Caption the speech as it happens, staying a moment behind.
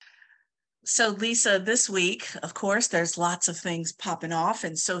So Lisa, this week, of course, there's lots of things popping off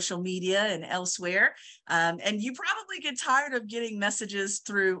in social media and elsewhere. And you probably get tired of getting messages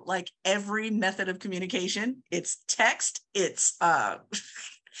through like every method of communication. It's text, it's Yeah,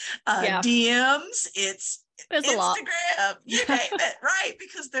 DMs, it's there's a lot. Instagram, you name it, right?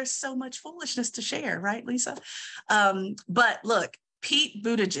 Because there's so much foolishness to share, right, Lisa? But look, Pete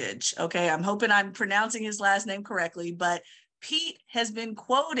Buttigieg, okay, I'm hoping I'm pronouncing his last name correctly, but Pete has been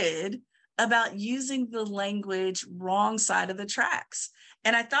quoted about using the language wrong side of the tracks.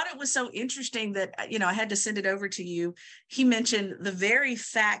 And I thought it was so interesting that, I had to send it over to you. He mentioned the very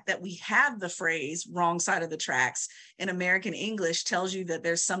fact that we have the phrase wrong side of the tracks in American English tells you that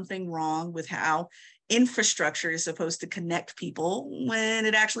there's something wrong with how infrastructure is supposed to connect people when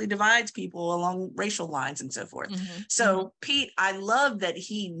it actually divides people along racial lines and so forth. Hmm. So, Pete, I love that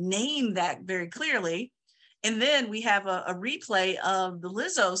he named that very clearly. And then we have a replay of the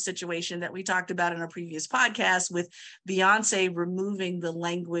Lizzo situation that we talked about in a previous podcast with Beyonce removing the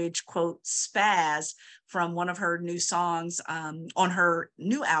language, quote, spaz from one of her new songs on her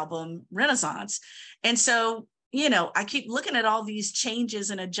new album, Renaissance. And so, I keep looking at all these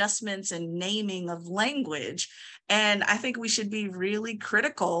changes and adjustments and naming of language. And I think we should be really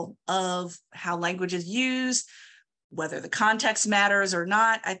critical of how language is used, whether the context matters or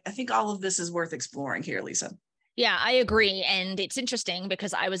not. I think all of this is worth exploring here, Lisa. Yeah, I agree. And it's interesting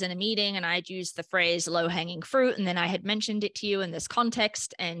because I was in a meeting and I'd used the phrase low hanging fruit. And then I had mentioned it to you in this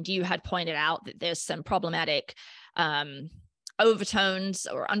context. And you had pointed out that there's some problematic overtones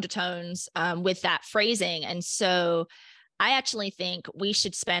or undertones with that phrasing. And so I actually think we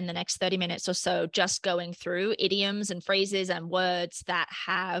should spend the next 30 minutes or so just going through idioms and phrases and words that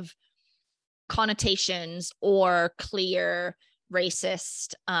have connotations or clear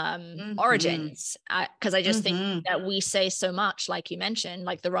racist origins, because I just think that we say so much, like you mentioned,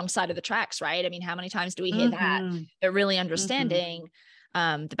 like the wrong side of the tracks, right? I mean, how many times do we hear that? But really understanding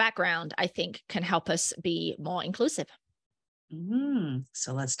the background, I think, can help us be more inclusive.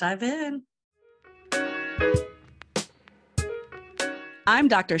 So let's dive in. I'm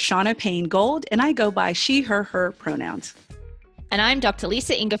Dr. Shauna Payne Gold, and I go by she, her, her pronouns. And I'm Dr.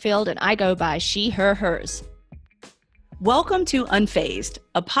 Lisa Ingerfield, and I go by she, her, hers. Welcome to Unfazed,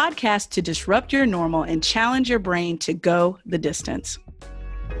 a podcast to disrupt your normal and challenge your brain to go the distance.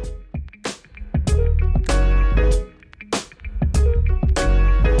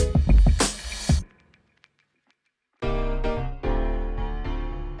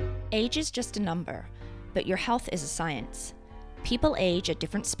 Age is just a number, but your health is a science. People age at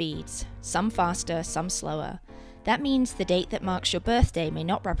different speeds, some faster, some slower. That means the date that marks your birthday may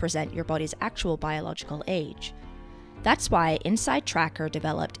not represent your body's actual biological age. That's why Inside Tracker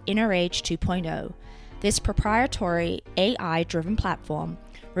developed Inner Age 2.0. This proprietary AI-driven platform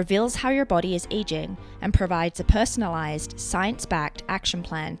reveals how your body is aging and provides a personalized, science-backed action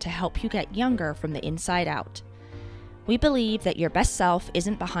plan to help you get younger from the inside out. We believe that your best self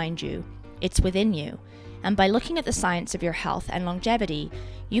isn't behind you, it's within you. And by looking at the science of your health and longevity,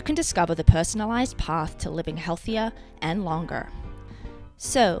 you can discover the personalized path to living healthier and longer.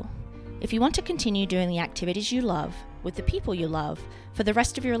 So, if you want to continue doing the activities you love, with the people you love, for the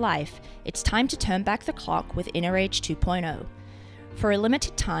rest of your life, it's time to turn back the clock with Inner Age 2.0. For a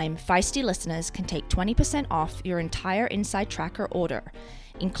limited time, Feisty listeners can take 20% off your entire Inside Tracker order,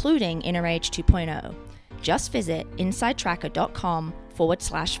 including Inner Age 2.0. Just visit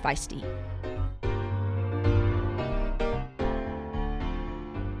insidetracker.com/feisty.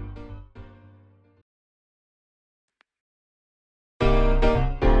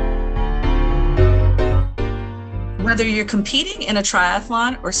 Whether you're competing in a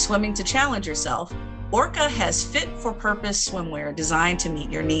triathlon or swimming to challenge yourself, Orca has fit-for-purpose swimwear designed to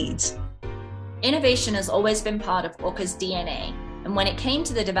meet your needs. Innovation has always been part of Orca's DNA, and when it came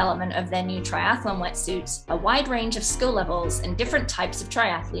to the development of their new triathlon wetsuits, a wide range of skill levels and different types of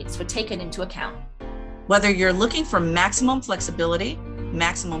triathletes were taken into account. Whether you're looking for maximum flexibility,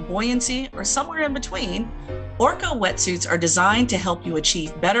 maximum buoyancy, or somewhere in between, Orca wetsuits are designed to help you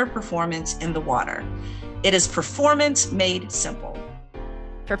achieve better performance in the water. It is performance made simple.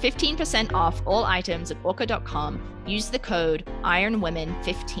 For 15% off all items at orca.com, use the code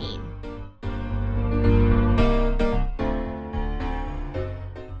IRONWOMEN15.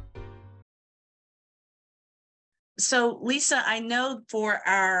 So, Lisa, I know for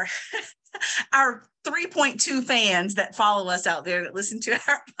our our 3.2 fans that follow us out there that listen to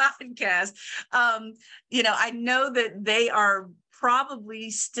our podcast, I know that they are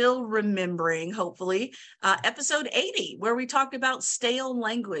probably still remembering, hopefully, episode 80, where we talked about stale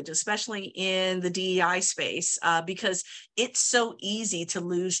language, especially in the DEI space, because it's so easy to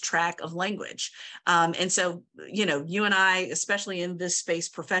lose track of language. And so, you and I, especially in this space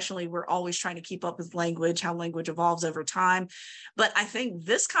professionally, we're always trying to keep up with language, how language evolves over time. But I think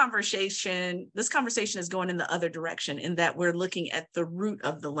this conversation is going in the other direction, in that we're looking at the root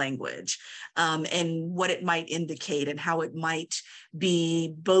of the language, and what it might indicate and how it might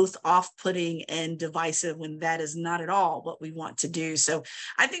be both off-putting and divisive, when that is not at all what we want to do. So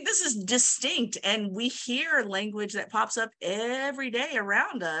I think this is distinct, and we hear language that pops up every day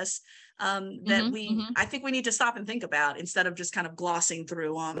around us, I think we need to stop and think about, instead of just kind of glossing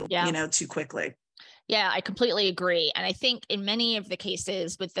through on, too quickly. Yeah, I completely agree. And I think in many of the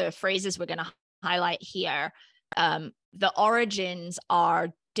cases with the phrases we're going to highlight here, the origins are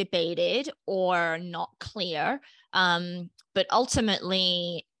debated or not clear. But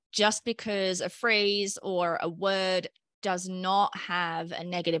ultimately, just because a phrase or a word does not have a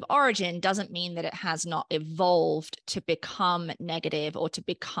negative origin doesn't mean that it has not evolved to become negative or to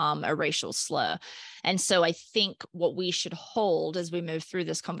become a racial slur. And so I think what we should hold as we move through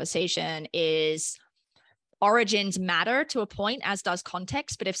this conversation is origins matter to a point, as does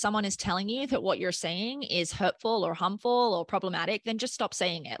context. But if someone is telling you that what you're saying is hurtful or harmful or problematic, then just stop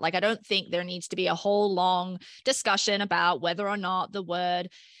saying it. Like, I don't think there needs to be a whole long discussion about whether or not the word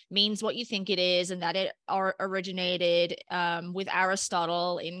means what you think it is, and that it originated with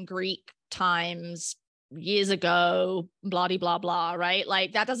Aristotle in Greek times years ago, blah, blah, blah, right?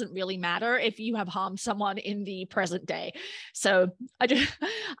 Like, that doesn't really matter if you have harmed someone in the present day. So I just...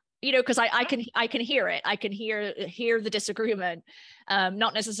 because I can hear it. I can hear the disagreement,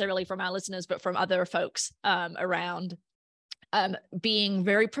 not necessarily from our listeners, but from other folks around being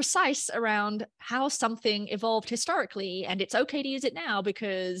very precise around how something evolved historically, and it's okay to use it now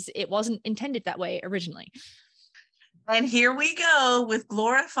because it wasn't intended that way originally. And here we go with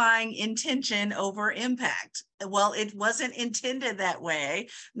glorifying intention over impact. Well, it wasn't intended that way,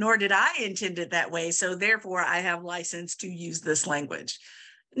 nor did I intend it that way. So therefore, I have license to use this language.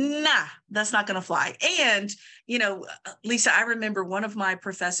 Nah, that's not going to fly. And, Lisa, I remember one of my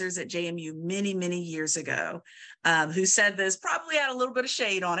professors at JMU many, many years ago, who said this, probably had a little bit of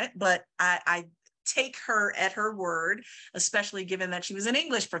shade on it, but I take her at her word, especially given that she was an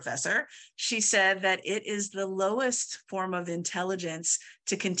English professor. She said that it is the lowest form of intelligence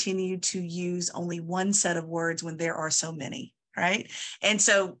to continue to use only one set of words when there are so many, right? And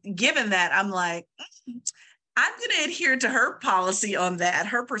so given that, I'm like, I'm going to adhere to her policy on that,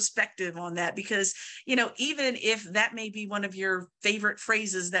 her perspective on that, because, even if that may be one of your favorite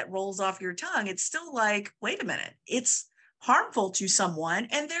phrases that rolls off your tongue, it's still like, wait a minute, it's harmful to someone.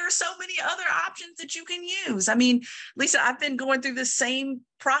 And there are so many other options that you can use. I mean, Lisa, I've been going through the same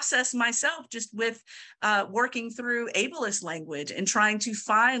process myself, just with working through ableist language and trying to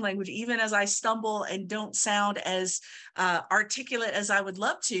find language, even as I stumble and don't sound as articulate as I would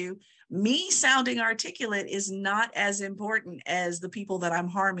love to. Me sounding articulate is not as important as the people that I'm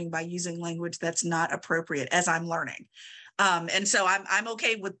harming by using language that's not appropriate as I'm learning. And so I'm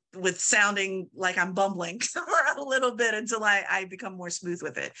okay with sounding like I'm bumbling for a little bit until I become more smooth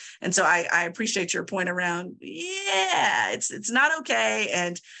with it. And so I appreciate your point around, it's not okay.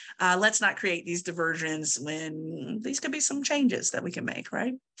 And let's not create these diversions when these could be some changes that we can make,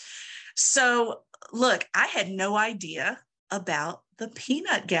 right? So look, I had no idea about the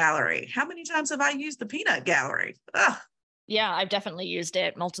peanut gallery. How many times have I used the peanut gallery? Ugh. Yeah, I've definitely used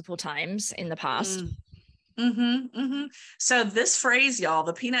it multiple times in the past. So this phrase, y'all,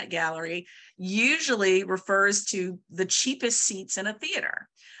 the peanut gallery, usually refers to the cheapest seats in a theater.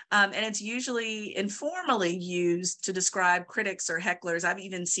 And it's usually informally used to describe critics or hecklers. I've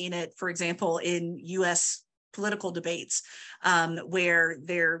even seen it, for example, in US political debates, where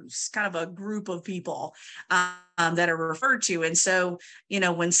there's kind of a group of people that are referred to. And so,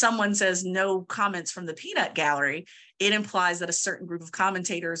 when someone says no comments from the peanut gallery, it implies that a certain group of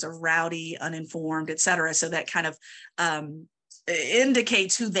commentators are rowdy, uninformed, et cetera. So that kind of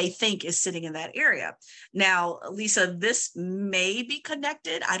indicates who they think is sitting in that area. Now, Lisa, this may be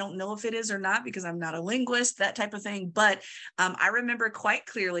connected. I don't know if it is or not, because I'm not a linguist, that type of thing. But I remember quite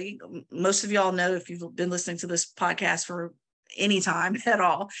clearly, most of y'all know if you've been listening to this podcast for any time at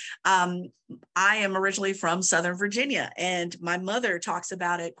all, I am originally from Southern Virginia, and my mother talks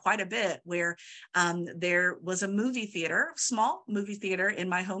about it quite a bit, where there was a movie theater, small movie theater in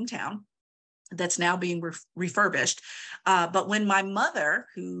my hometown, that's now being refurbished. But when my mother,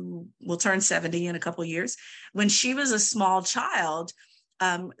 who will turn 70 in a couple of years, when she was a small child,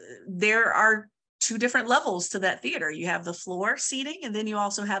 there are two different levels to that theater. You have the floor seating, and then you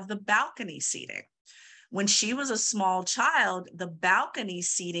also have the balcony seating. When she was a small child, the balcony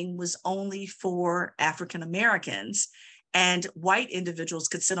seating was only for African Americans, and white individuals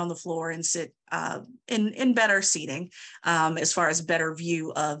could sit on the floor and sit in better seating, as far as better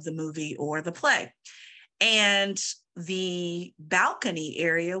view of the movie or the play. And the balcony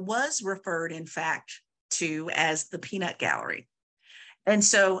area was referred, in fact, to as the peanut gallery. And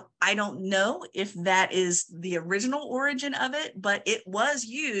so I don't know if that is the original origin of it, but it was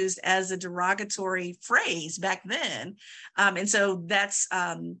used as a derogatory phrase back then. And so that's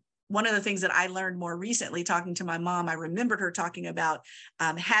one of the things that I learned more recently talking to my mom. I remembered her talking about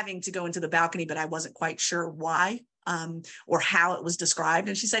having to go into the balcony, but I wasn't quite sure why or how it was described.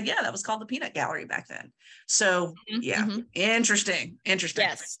 And she said, yeah, that was called the peanut gallery back then. So yeah, interesting.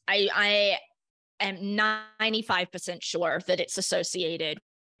 Yes, I am 95% sure that it's associated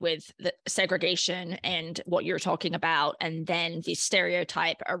with the segregation and what you're talking about, and then the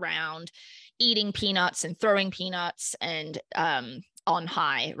stereotype around eating peanuts and throwing peanuts and on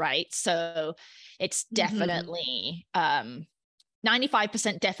high, right? So it's definitely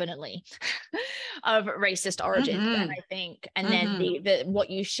 95% definitely of racist origins. And I think, and then the what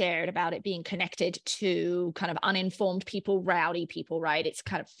you shared about it being connected to kind of uninformed people, rowdy people, right? It's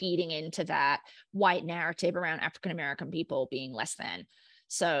kind of feeding into that white narrative around African-American people being less than.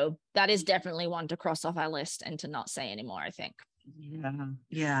 So that is definitely one to cross off our list and to not say anymore, I think.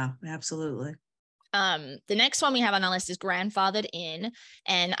 Yeah, absolutely. The next one we have on our list is grandfathered in.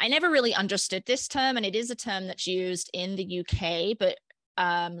 And I never really understood this term, and it is a term that's used in the UK, but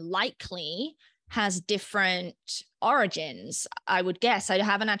likely has different origins, I would guess. I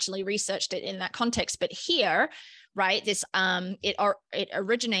haven't actually researched it in that context, but here, right, this it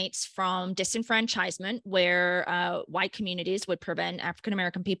originates from disenfranchisement, where white communities would prevent African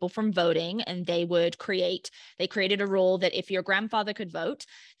American people from voting, and they created a rule that if your grandfather could vote,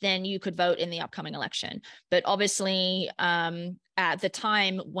 then you could vote in the upcoming election. But obviously, at the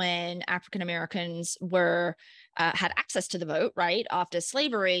time when African Americans were had access to the vote, right, after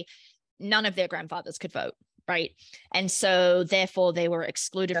slavery, none of their grandfathers could vote. Right. And so therefore they were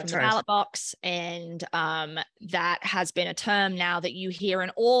excluded from the ballot box. And that has been a term now that you hear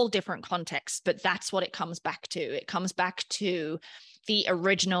in all different contexts, but that's what it comes back to. It comes back to the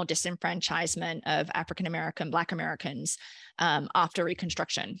original disenfranchisement of African-American, Black Americans after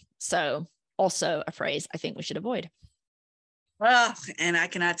Reconstruction. So also a phrase I think we should avoid. Well, and I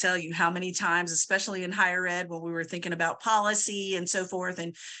cannot tell you how many times, especially in higher ed, when we were thinking about policy and so forth,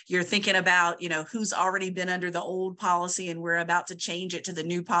 and you're thinking about, who's already been under the old policy and we're about to change it to the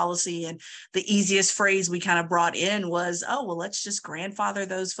new policy. And the easiest phrase we kind of brought in was, oh, well, let's just grandfather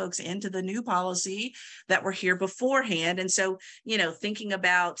those folks into the new policy that were here beforehand. And so, thinking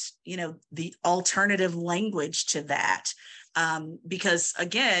about, the alternative language to that. Because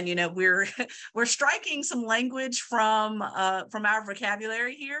again, we're striking some language from our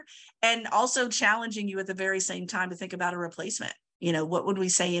vocabulary here, and also challenging you at the very same time to think about a replacement. What would we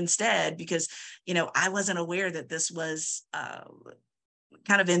say instead? Because I wasn't aware that this was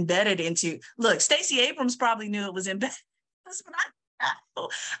kind of embedded into. Look, Stacey Abrams probably knew it was embedded. That's what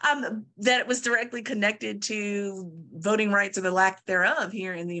I know. That it was directly connected to voting rights or the lack thereof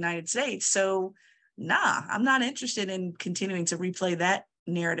here in the United States. So. Nah, I'm not interested in continuing to replay that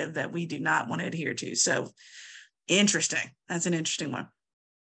narrative that we do not want to adhere to. So interesting. That's an interesting one.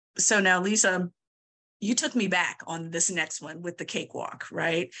 So now, Lisa, you took me back on this next one with the cakewalk,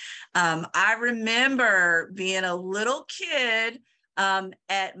 right? I remember being a little kid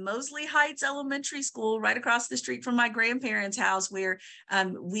at Mosley Heights Elementary School, right across the street from my grandparents' house, where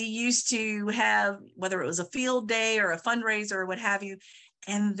we used to have, whether it was a field day or a fundraiser or what have you,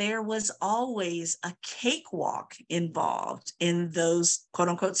 and there was always a cakewalk involved in those quote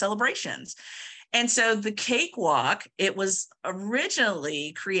unquote celebrations. And so the cakewalk, it was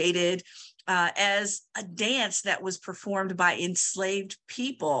originally created as a dance that was performed by enslaved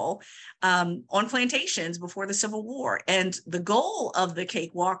people on plantations before the Civil War. And the goal of the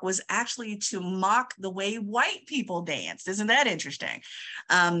cakewalk was actually to mock the way white people danced. Isn't that interesting?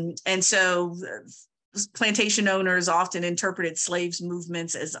 And so plantation owners often interpreted slaves'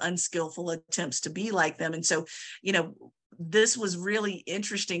 movements as unskillful attempts to be like them. And so, this was really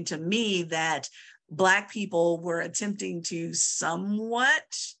interesting to me that Black people were attempting to somewhat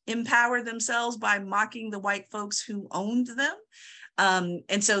empower themselves by mocking the white folks who owned them.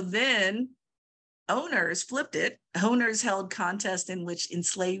 And so then owners flipped it. Owners held contests in which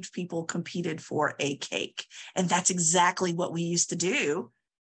enslaved people competed for a cake. And that's exactly what we used to do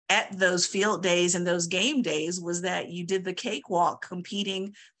at those field days and those game days was that you did the cakewalk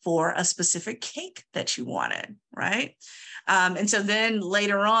competing for a specific cake that you wanted, right? And so then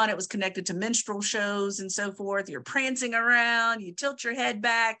later on, it was connected to minstrel shows and so forth. You're prancing around, you tilt your head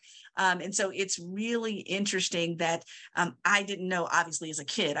back. And so it's really interesting that I didn't know, obviously as a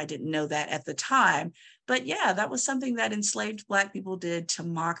kid, I didn't know that at the time. But yeah, that was something that enslaved Black people did to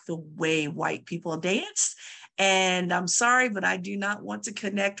mock the way white people danced. And I'm sorry, but I do not want to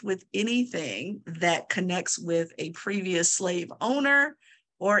connect with anything that connects with a previous slave owner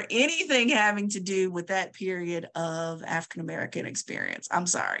or anything having to do with that period of African-American experience. I'm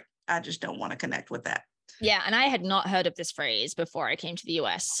sorry. I just don't want to connect with that. Yeah, and I had not heard of this phrase before I came to the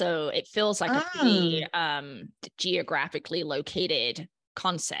US. So it feels like a pretty geographically located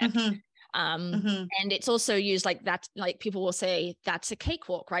concept. Mm-hmm. And it's also used like that, like people will say that's a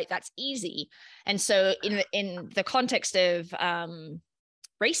cakewalk, right? That's easy. And so in the context of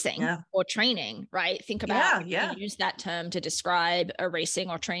racing or training, right? Think about you use that term to describe a racing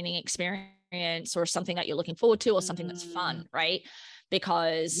or training experience or something that you're looking forward to or something that's fun, right?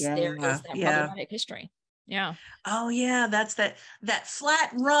 Because there is that problematic history. Yeah. Oh yeah, that's that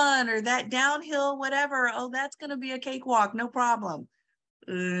flat run or that downhill, whatever. Oh, that's going to be a cakewalk, no problem.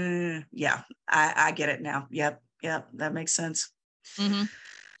 Yeah, I get it now. Yep, that makes sense. Mm-hmm.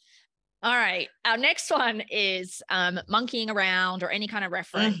 All right, our next one is monkeying around, or any kind of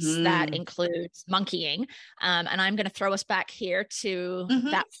reference that includes monkeying. And I'm going to throw us back here to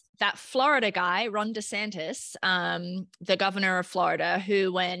that Florida guy, Ron DeSantis, the governor of Florida,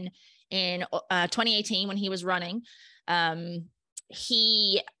 who when in 2018, when he was running,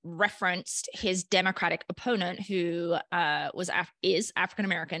 he referenced his Democratic opponent, who is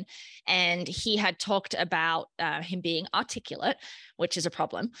African-American, and he had talked about him being articulate, which is a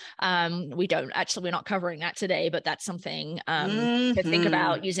problem. We're not covering that today, but that's something to think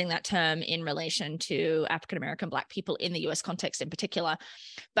about, using that term in relation to African-American Black people in the US context in particular.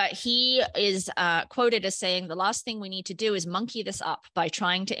 But he is quoted as saying, "The last thing we need to do is monkey this up by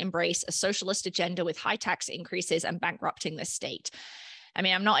trying to embrace a socialist agenda with high tax increases and bankrupting the state." I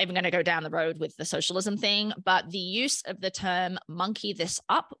mean, I'm not even going to go down the road with the socialism thing, but the use of the term monkey this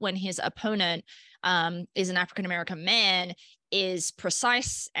up when his opponent is an African-American man is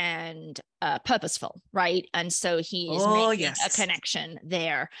precise and purposeful, right? And so he is making a connection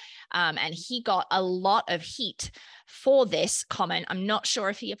there. And he got a lot of heat for this comment. I'm not sure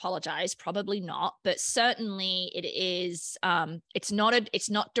if he apologized, probably not, but certainly it is, it's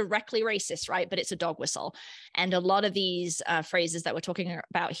not directly racist, right? But it's a dog whistle. And a lot of these phrases that we're talking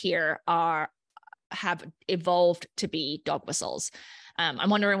about here have evolved to be dog whistles. I'm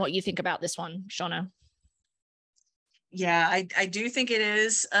wondering what you think about this one, Shauna. Yeah, I do think it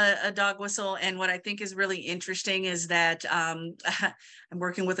is a dog whistle. And what I think is really interesting is that I'm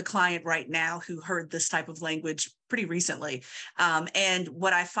working with a client right now who heard this type of language pretty recently. And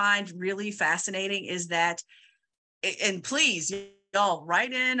what I find really fascinating is that, and please, y'all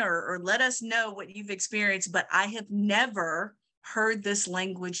write in or let us know what you've experienced, but I have never heard this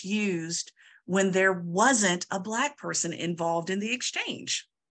language used when there wasn't a Black person involved in the exchange.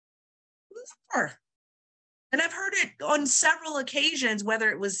 Never. And I've heard it on several occasions, whether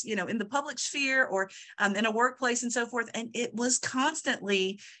it was, in the public sphere or in a workplace and so forth. And it was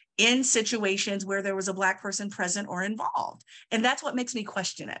constantly in situations where there was a Black person present or involved. And that's what makes me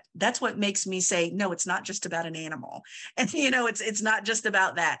question it. That's what makes me say, no, it's not just about an animal. And, it's not just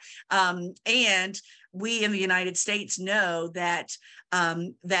about that. And we in the United States know that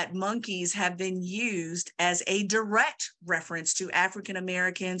that monkeys have been used as a direct reference to African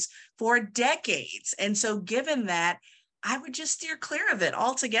Americans for decades. And so given that, I would just steer clear of it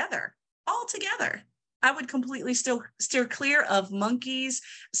altogether. I would completely still steer clear of monkeys,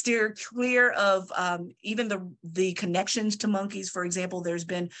 steer clear of even the connections to monkeys. For example, there's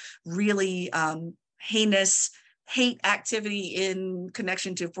been really heinous hate activity in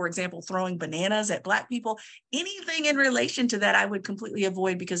connection to, for example, throwing bananas at Black people. Anything in relation to that, I would completely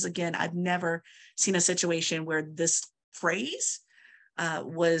avoid, because again, I've never seen a situation where this phrase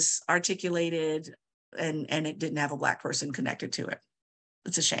was articulated and it didn't have a Black person connected to it.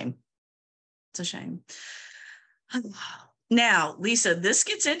 It's a shame. It's a shame. Now, Lisa, this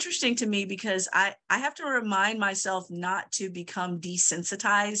gets interesting to me because I have to remind myself not to become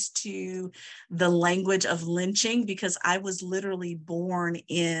desensitized to the language of lynching, because I was literally born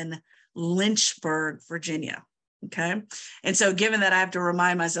in Lynchburg, Virginia. Okay. And so given that, I have to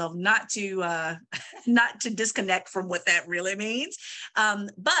remind myself not to disconnect from what that really means.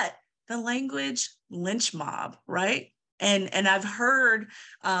 But the language lynch mob, right? And I've heard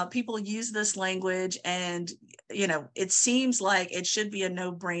people use this language, and, you know, it seems like it should be a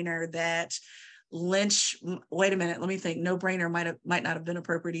no-brainer that lynch, wait a minute, let me think, no-brainer might not have been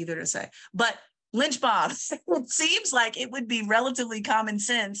appropriate either to say, but lynch mobs, it seems like it would be relatively common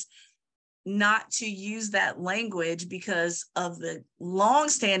sense not to use that language because of the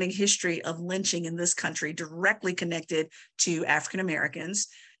long-standing history of lynching in this country directly connected to African Americans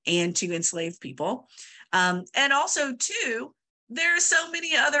and to enslaved people. And also, too, there are so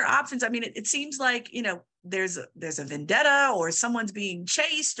many other options. I mean, it seems like, you know, there's a vendetta, or someone's being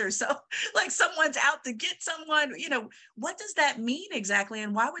chased, or so, like someone's out to get someone. You know, what does that mean exactly?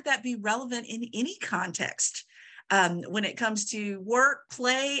 And why would that be relevant in any context? When it comes to work,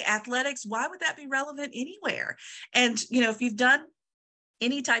 play, athletics, why would that be relevant anywhere? And, you know, if you've done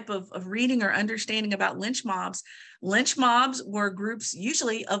any type of reading or understanding about lynch mobs were groups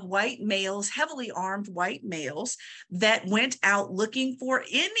usually of white males, heavily armed white males, that went out looking for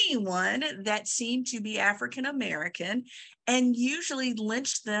anyone that seemed to be African American, and usually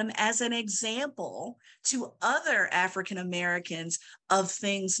lynched them as an example to other African Americans of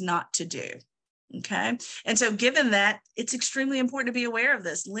things not to do. Okay. And so given that, it's extremely important to be aware of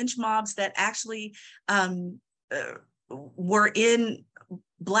this. Lynch mobs that actually were in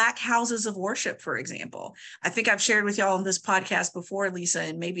Black houses of worship, for example. I think I've shared with y'all on this podcast before, Lisa,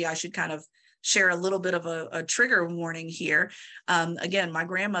 and maybe I should kind of share a little bit of a trigger warning here. Again, my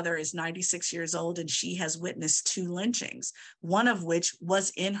grandmother is 96 years old, and she has witnessed 2 lynchings, one of which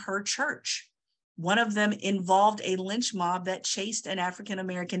was in her church. One of them involved a lynch mob that chased an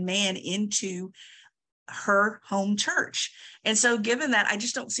African-American man into her home church. And so given that, I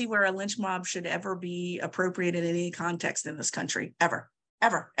just don't see where a lynch mob should ever be appropriate in any context in this country, ever.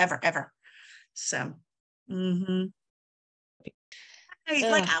 So,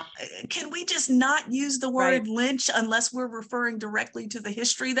 like, can we just not use the word lynch unless we're referring directly to the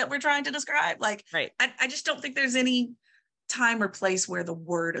history that we're trying to describe? Like, I just don't think there's any time or place where the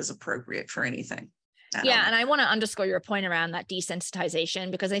word is appropriate for anything. Yeah. And I want to underscore your point around that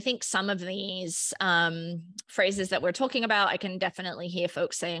desensitization, because I think some of these phrases that we're talking about, I can definitely hear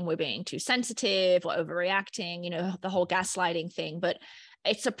folks saying we're being too sensitive, we're overreacting, you know, the whole gaslighting thing, but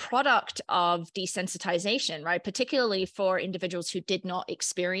it's a product of desensitization, right? Particularly for individuals who did not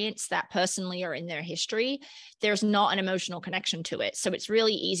experience that personally or in their history. There's not an emotional connection to it. So it's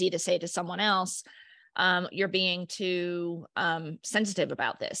really easy to say to someone else, you're being too sensitive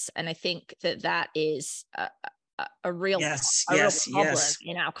about this. And I think that is a real problem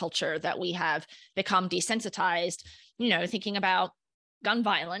in our culture, that we have become desensitized, you know, thinking about gun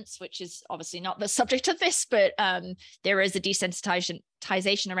violence, which is obviously not the subject of this, but there is a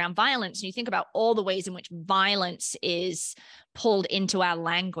desensitization around violence. And you think about all the ways in which violence is pulled into our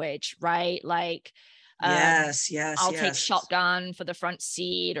language, right? Like, I'll take shotgun for the front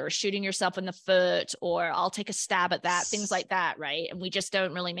seat, or shooting yourself in the foot, or I'll take a stab at that, things like that, right? And we just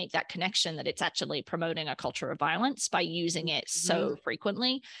don't really make that connection that it's actually promoting a culture of violence by using it so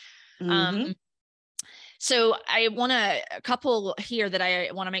frequently. So I want a couple here that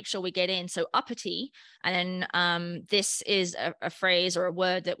I want to make sure we get in. So uppity, and then this is a phrase or a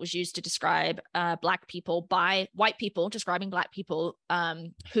word that was used to describe Black people by white people, describing Black people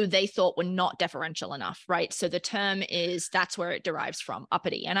who they thought were not deferential enough, right? So the term is, that's where it derives from,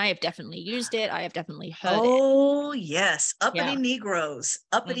 uppity. And I have definitely used it. I have definitely heard it. Oh, yes. Uppity Negroes.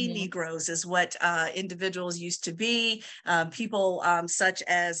 Uppity Negroes is what individuals used to be. People such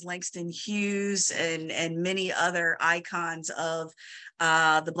as Langston Hughes and many other icons of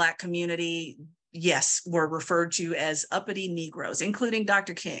the Black community, yes, were referred to as uppity Negroes, including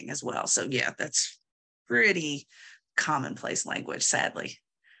Dr. King as well. So yeah, that's pretty commonplace language, sadly.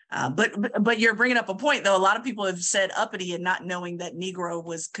 But you're bringing up a point, though. A lot of people have said uppity and not knowing that Negro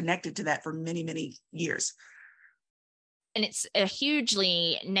was connected to that for many, many years. And it's a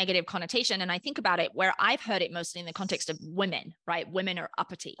hugely negative connotation. And I think about it where I've heard it mostly in the context of women, right? Women are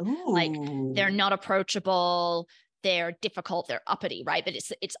uppity. Ooh. Like, they're not approachable, they're difficult, they're uppity, right? But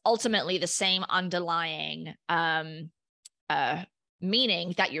it's ultimately the same underlying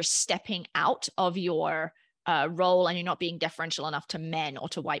meaning, that you're stepping out of your role and you're not being deferential enough to men or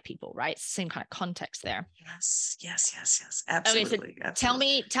to white people, right? It's the same kind of context there. Yes. Absolutely. Okay, so tell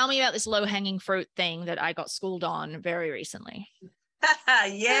me about this low-hanging fruit thing that I got schooled on very recently.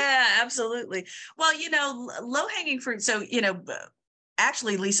 Yeah, absolutely. Well, you know, low-hanging fruit. So, you know,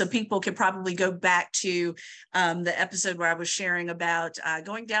 actually, Lisa, people could probably go back to the episode where I was sharing about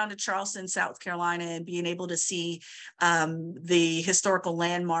going down to Charleston, South Carolina, and being able to see the historical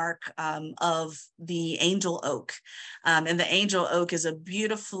landmark of the Angel Oak. And the Angel Oak is a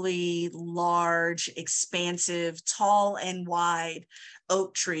beautifully large, expansive, tall and wide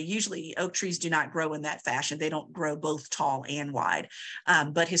oak tree. Usually oak trees do not grow in that fashion. They don't grow both tall and wide.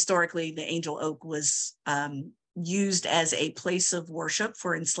 But historically, the Angel Oak was used as a place of worship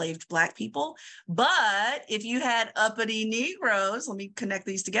for enslaved Black people. But if you had uppity Negroes, let me connect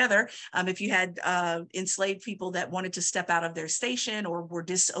these together. If you had enslaved people that wanted to step out of their station or were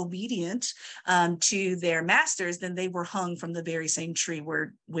disobedient to their masters, then they were hung from the very same tree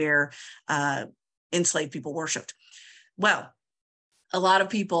where enslaved people worshiped. Well, a lot of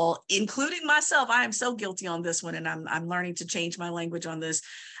people, including myself, I am so guilty on this one, and I'm learning to change my language on this.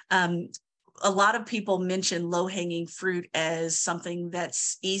 A lot of people mention low-hanging fruit as something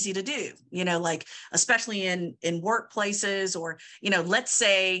that's easy to do, like especially in workplaces, or, let's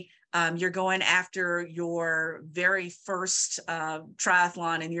say you're going after your very first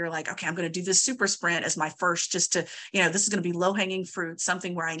triathlon and you're like, okay, I'm going to do this super sprint as my first, just to, this is going to be low-hanging fruit,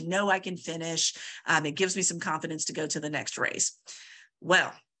 something where I know I can finish. It gives me some confidence to go to the next race.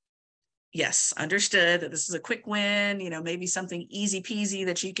 Well, yes, understood that this is a quick win, maybe something easy peasy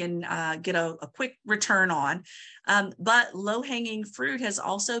that you can get a quick return on. But low-hanging fruit has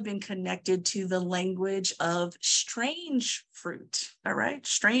also been connected to the language of strange fruit. All right,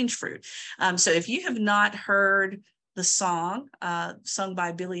 strange fruit. So if you have not heard the song sung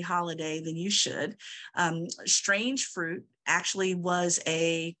by Billie Holiday, then you should. Strange fruit actually was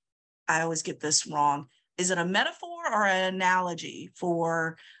I always get this wrong. Is it a metaphor or an analogy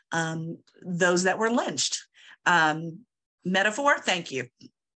for those that were lynched? Metaphor. Thank you.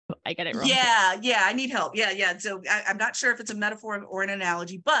 I get it wrong. Yeah. I need help. Yeah. So I'm not sure if it's a metaphor or an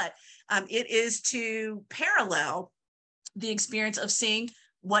analogy, but it is to parallel the experience of seeing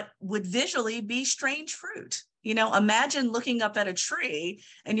what would visually be strange fruit. Imagine looking up at a tree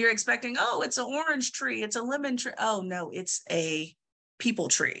and you're expecting, oh, it's an orange tree, it's a lemon tree. Oh no, it's a people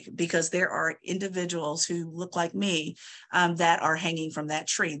tree, because there are individuals who look like me that are hanging from that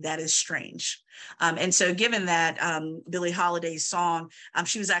tree. That is strange. And so given that Billie Holiday's song,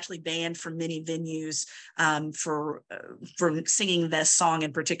 she was actually banned from many venues for singing this song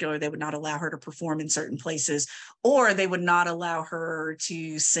in particular. They would not allow her to perform in certain places, or they would not allow her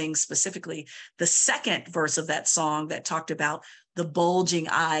to sing specifically the second verse of that song that talked about the bulging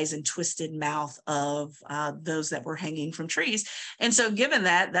eyes and twisted mouth of those that were hanging from trees. And so given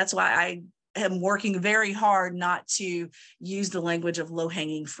that, that's why I am working very hard not to use the language of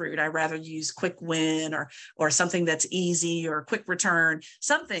low-hanging fruit. I rather use quick win or something that's easy, or quick return,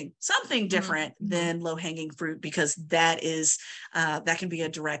 something different than low-hanging fruit, because that can be a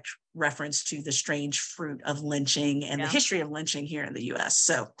direct reference to the strange fruit of lynching and the history of lynching here in the US.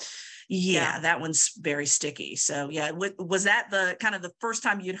 So yeah, that one's very sticky. So yeah, was that the kind of the first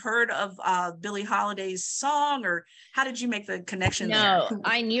time you'd heard of Billie Holiday's song, or how did you make the connection there? No,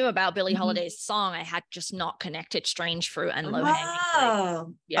 I knew about Billie Holiday's song. I had just not connected strange fruit and low-hanging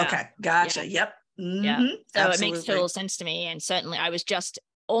fruit. Yeah. Okay, gotcha. Yeah. Yep. Yeah. So Absolutely. It makes total sense to me. And certainly I was just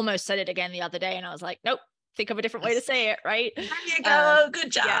almost said it again the other day, and I was like, nope, think of a different way to say it, right? There you go.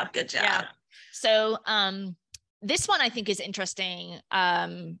 Good job. Yeah. Good job. Yeah. So this one I think is interesting.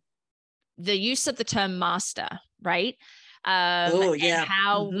 The use of the term master, right? And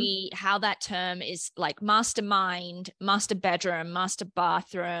how that term is like mastermind, master bedroom, master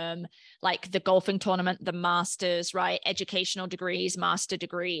bathroom, like the golfing tournament, the masters, right? Educational degrees, master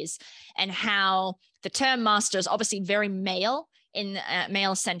degrees, and how the term master is obviously very male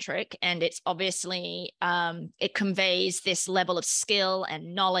centric, and it's obviously it conveys this level of skill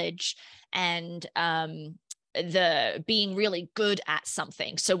and knowledge and the being really good at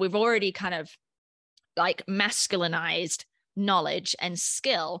something. So we've already kind of like masculinized knowledge and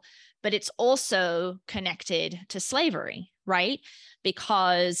skill, but it's also connected to slavery, right?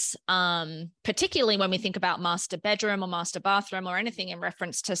 Because particularly when we think about master bedroom or master bathroom or anything in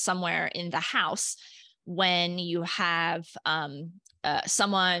reference to somewhere in the house, when you have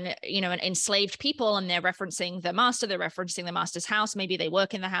someone, an enslaved people, and they're referencing the master's house, maybe they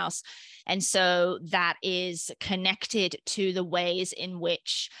work in the house. And so that is connected to the ways in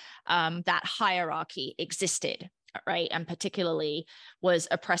which that hierarchy existed, right? And particularly was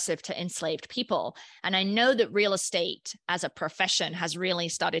oppressive to enslaved people. And I know that real estate as a profession has really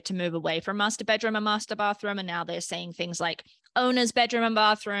started to move away from master bedroom and master bathroom. And now they're saying things like owner's bedroom and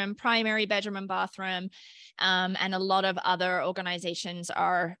bathroom, primary bedroom and bathroom. And a lot of other organizations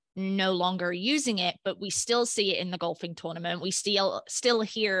are no longer using it, but we still see it in the golfing tournament. We still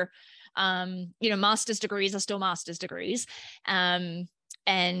hear, master's degrees are still master's degrees. And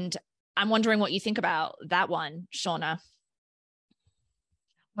I'm wondering what you think about that one, Shauna.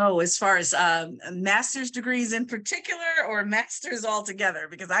 Oh, as far as master's degrees in particular, or masters altogether?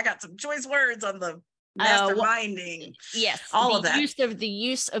 Because I got some choice words on the masterminding. Yes, all of that. The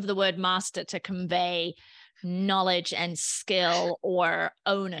use of the word master to convey knowledge and skill or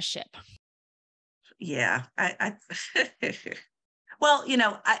ownership. Yeah, well,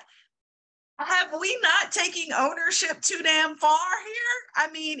 have we not taking ownership too damn far here?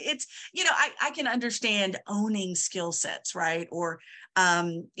 I mean, it's, I can understand owning skill sets, right? Or,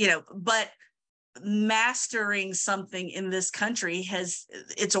 but mastering something in this country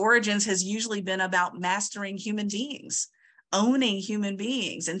its origins has usually been about mastering human beings, owning human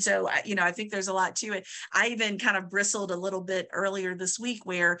beings. And so, I think there's a lot to it. I even kind of bristled a little bit earlier this week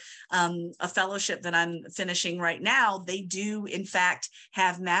where a fellowship that I'm finishing right now, they do in fact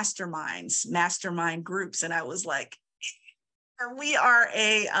have mastermind groups. And I was like, we are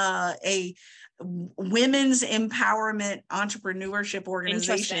a women's empowerment entrepreneurship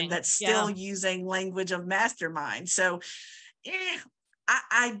organization that's still using language of mastermind. So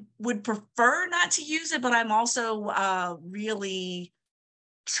I would prefer not to use it, but I'm also really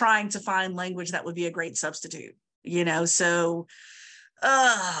trying to find language that would be a great substitute, so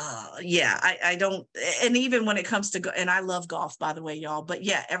I don't, and even when it comes to, and I love golf, by the way, y'all, but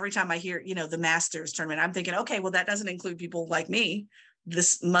yeah, every time I hear, the Masters tournament, I'm thinking, okay, well, that doesn't include people like me.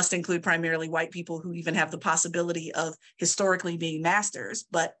 This must include primarily white people who even have the possibility of historically being masters,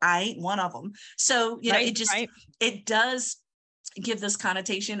 but I ain't one of them. So, it does give this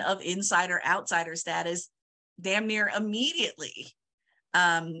connotation of insider outsider status damn near immediately,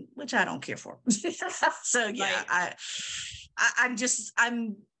 which I don't care for. So yeah,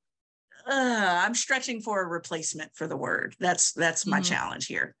 I'm stretching for a replacement for the word. That's my challenge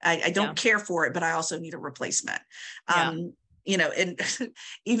here. I don't care for it, but I also need a replacement. And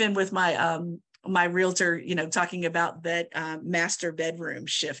even with my realtor, talking about that master bedroom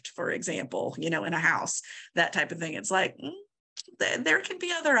shift, for example, in a house, that type of thing. It's like, there can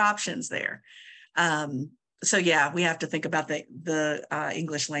be other options there. So yeah, we have to think about the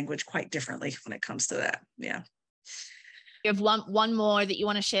English language quite differently when it comes to that. Yeah. You have one more that you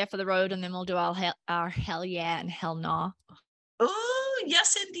want to share for the road, and then we'll do our hell yeah and hell nah. Oh,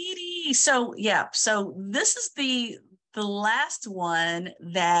 yes, indeedy. So yeah, so this is the last one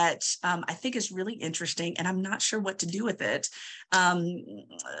that I think is really interesting, and I'm not sure what to do with it.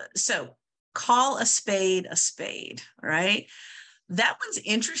 So call a spade, right? That one's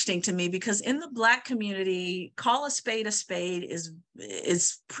interesting to me because in the Black community, call a spade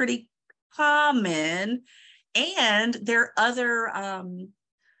is pretty common. And there are other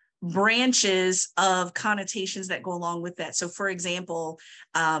branches of connotations that go along with that. So for example,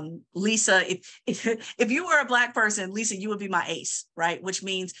 Lisa, if you were a Black person, Lisa, you would be my ace, right? Which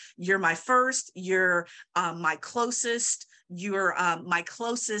means you're my first, you're my closest, you're my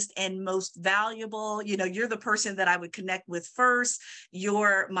closest and most valuable, you're the person that I would connect with first.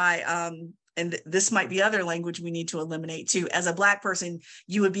 You're my, and this might be other language we need to eliminate too. As a Black person,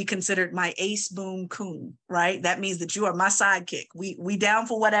 you would be considered my ace boom coon, right? That means that you are my sidekick. We down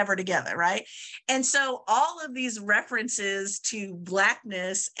for whatever together, right? And so all of these references to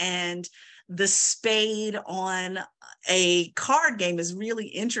Blackness and the spade on a card game is really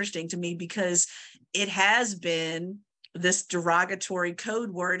interesting to me because it has been this derogatory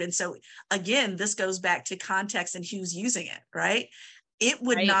code word. And so again, this goes back to context and who's using it, right? It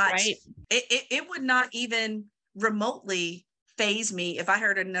would it would not even remotely faze me if I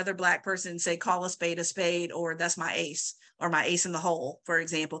heard another Black person say, call a spade, or that's my ace, or my ace in the hole, for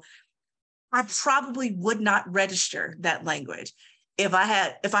example. I probably would not register that language. If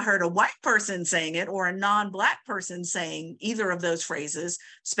I heard a white person saying it, or a non-Black person saying either of those phrases,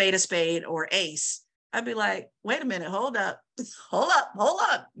 spade or ace, I'd be like, wait a minute, hold up.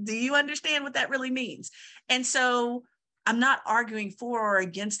 Do you understand what that really means? And so I'm not arguing for or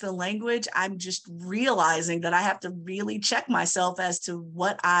against the language. I'm just realizing that I have to really check myself as to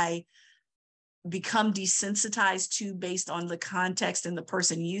what I become desensitized to based on the context and the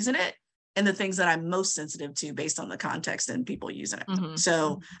person using it, and the things that I'm most sensitive to based on the context and people using it. Mm-hmm.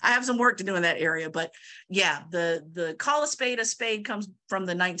 So I have some work to do in that area, but yeah, the call a spade comes from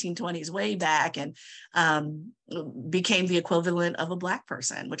the 1920s way back, and became the equivalent of a Black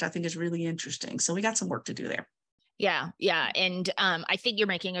person, which I think is really interesting. So we got some work to do there. Yeah. And I think you're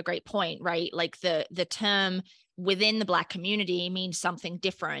making a great point, right? Like the term within the Black community means something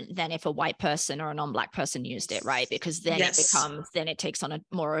different than if a white person or a non-Black person used it, right? Because then it takes on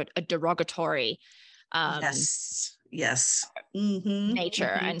a derogatory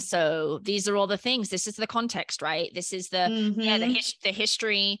nature. And so these are all the things. This is the context, right? This is the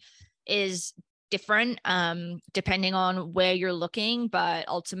history is different depending on where you're looking, but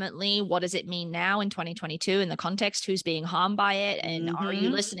ultimately, what does it mean now in 2022 in the context? Who's being harmed by it? And are you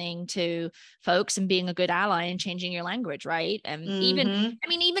listening to folks and being a good ally and changing your language, right? And even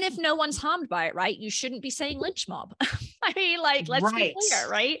if no one's harmed by it, right, you shouldn't be saying lynch mob. I mean, like, let's be clear,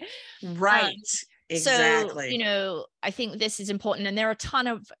 right? Right. Exactly. So, I think this is important, and there are a ton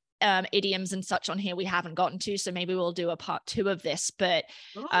of idioms and such on here we haven't gotten to, so maybe we'll do a part 2 of this, but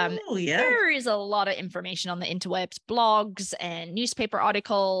there is a lot of information on the interwebs, blogs and newspaper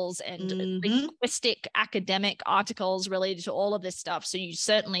articles and linguistic academic articles related to all of this stuff, so you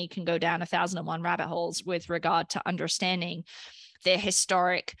certainly can go down 1,001 rabbit holes with regard to understanding their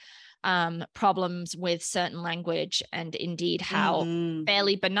historic problems with certain language, and indeed how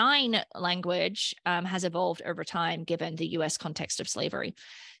fairly benign language has evolved over time given the US context of slavery.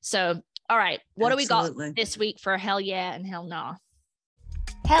 So, all right, what do we got this week for hell yeah and hell nah?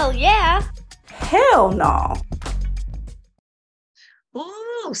 Hell yeah. Hell nah.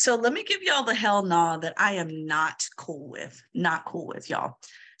 Ooh, so let me give y'all the hell nah that I am not cool with. Not cool with, y'all.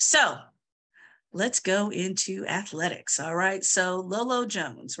 So let's go into athletics. All right. So Lolo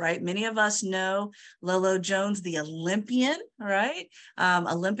Jones, right? Many of us know Lolo Jones, the Olympian, right?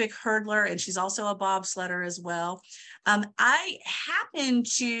 Olympic hurdler, and she's also a bobsledder as well. I happened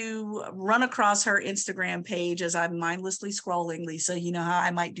to run across her Instagram page as I'm mindlessly scrolling, Lisa. You know how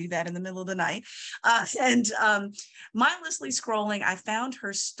I might do that in the middle of the night. Mindlessly scrolling, I found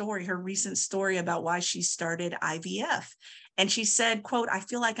her story, her recent story about why she started IVF. And she said, quote, "I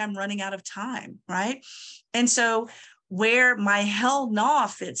feel like I'm running out of time," right? And so where my hell nah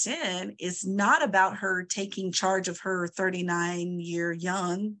fits in is not about her taking charge of her 39-year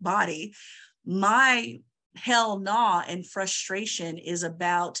young body. My hell nah and frustration is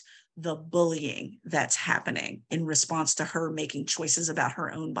about the bullying that's happening in response to her making choices about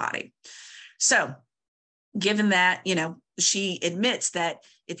her own body. So given that, she admits that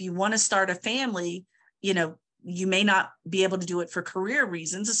if you want to start a family, you may not be able to do it for career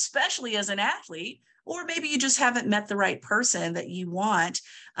reasons, especially as an athlete, or maybe you just haven't met the right person that you want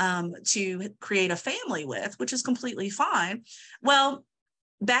to create a family with, which is completely fine. Well,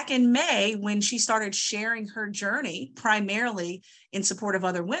 back in May, when she started sharing her journey, primarily in support of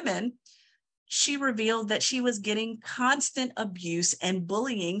other women, she revealed that she was getting constant abuse and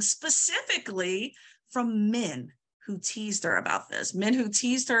bullying, specifically from men who teased her about this, men who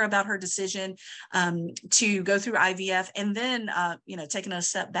teased her about her decision to go through IVF. And then, taking a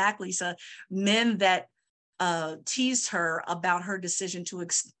step back, Lisa, men that teased her about her decision to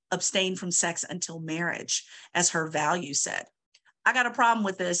abstain from sex until marriage, as her value said. I got a problem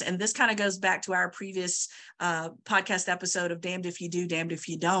with this. And this kind of goes back to our previous podcast episode of Damned If You Do, Damned If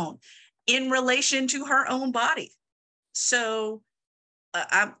You Don't, in relation to her own body. So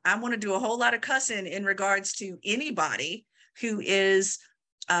I want to do a whole lot of cussing in regards to anybody who is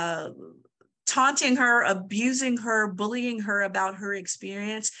taunting her, abusing her, bullying her about her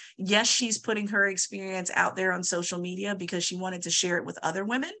experience. Yes, she's putting her experience out there on social media because she wanted to share it with other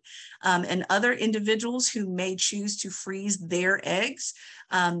women and other individuals who may choose to freeze their eggs.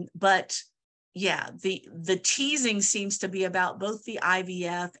 But yeah, the teasing seems to be about both the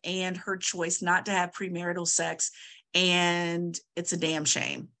IVF and her choice not to have premarital sex. And it's a damn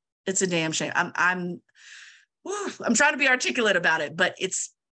shame. It's a damn shame. I'm trying to be articulate about it, but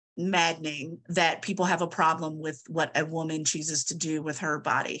it's maddening that people have a problem with what a woman chooses to do with her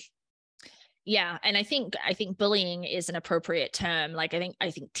body. Yeah, and I think bullying is an appropriate term. Like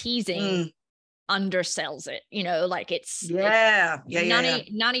I think teasing undersells it. Like it's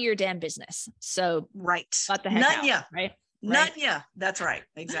none of your damn business. So right, what the heck none out, ya, right? None ya. That's right.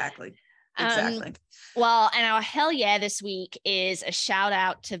 Exactly. Exactly. Well, and our hell yeah this week is a shout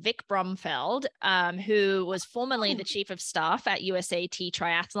out to Vic Bromfeld, who was formerly the chief of staff at USAT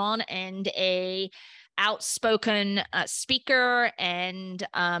Triathlon and a outspoken speaker and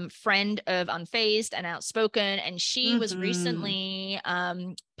friend of Unfazed and Outspoken. And she was recently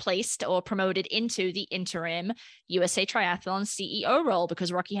placed or promoted into the interim USA Triathlon CEO role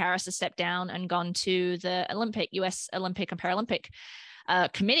because Rocky Harris has stepped down and gone to the US Olympic and Paralympic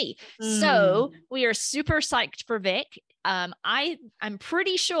committee. So we are super psyched for Vic. I'm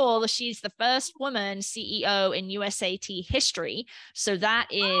pretty sure that she's the first woman CEO in USAT history. So that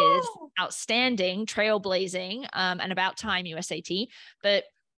is outstanding, trailblazing, and about time USAT. But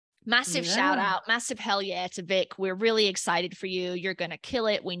Massive shout out, massive hell yeah to Vic. We're really excited for you. You're going to kill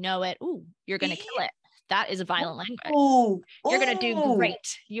it. We know it. Ooh, you're going to kill it. That is a violent language. You're going to do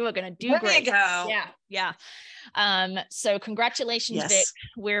great. You are going to do great. There you go. Yeah. So congratulations, Vic.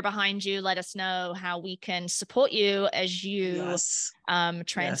 We're behind you. Let us know how we can support you as you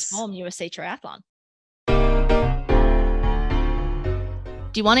transform USA Triathlon.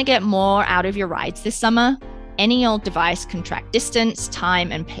 Do you want to get more out of your rides this summer? Any old device can track distance,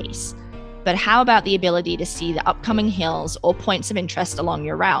 time, and pace. But how about the ability to see the upcoming hills or points of interest along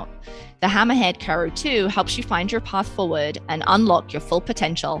your route? The Hammerhead Karoo 2 helps you find your path forward and unlock your full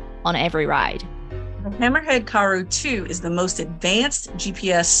potential on every ride. The Hammerhead Karoo 2 is the most advanced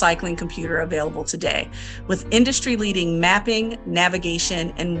GPS cycling computer available today, with industry-leading mapping,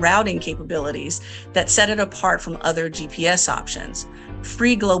 navigation, and routing capabilities that set it apart from other GPS options.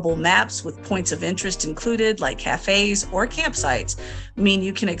 Free global maps with points of interest included, like cafes or campsites, mean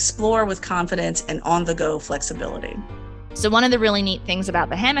you can explore with confidence and on-the-go flexibility. So one of the really neat things about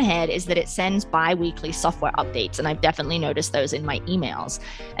the Hammerhead is that it sends bi-weekly software updates, and I've definitely noticed those in my emails.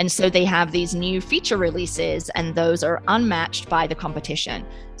 And so they have these new feature releases, and those are unmatched by the competition.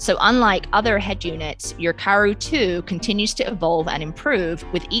 So unlike other head units, your Karoo 2 continues to evolve and improve,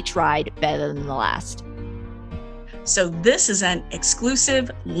 with each ride better than the last. So this is an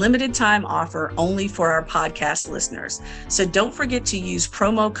exclusive limited time offer only for our podcast listeners. So don't forget to use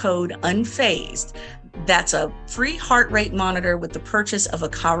promo code UNFAZED. That's a free heart rate monitor with the purchase of a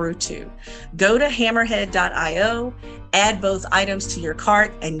Karoo 2. Go to hammerhead.io, add both items to your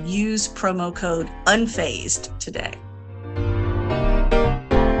cart, and use promo code UNFAZED today.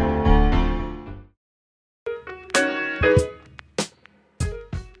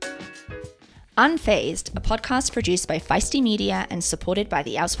 Unfazed, a podcast produced by Feisty Media and supported by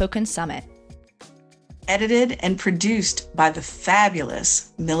the Outspoken Summit. Edited and produced by the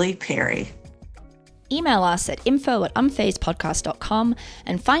fabulous Millie Perry. Email us at info@unfazedpodcast.com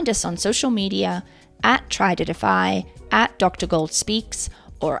and find us on social media @TryToDefy, @DrGoldSpeaks,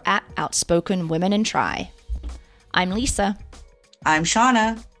 or @OutspokenWomenInTri. I'm Lisa. I'm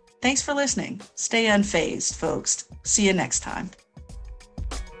Shauna. Thanks for listening. Stay unfazed, folks. See you next time.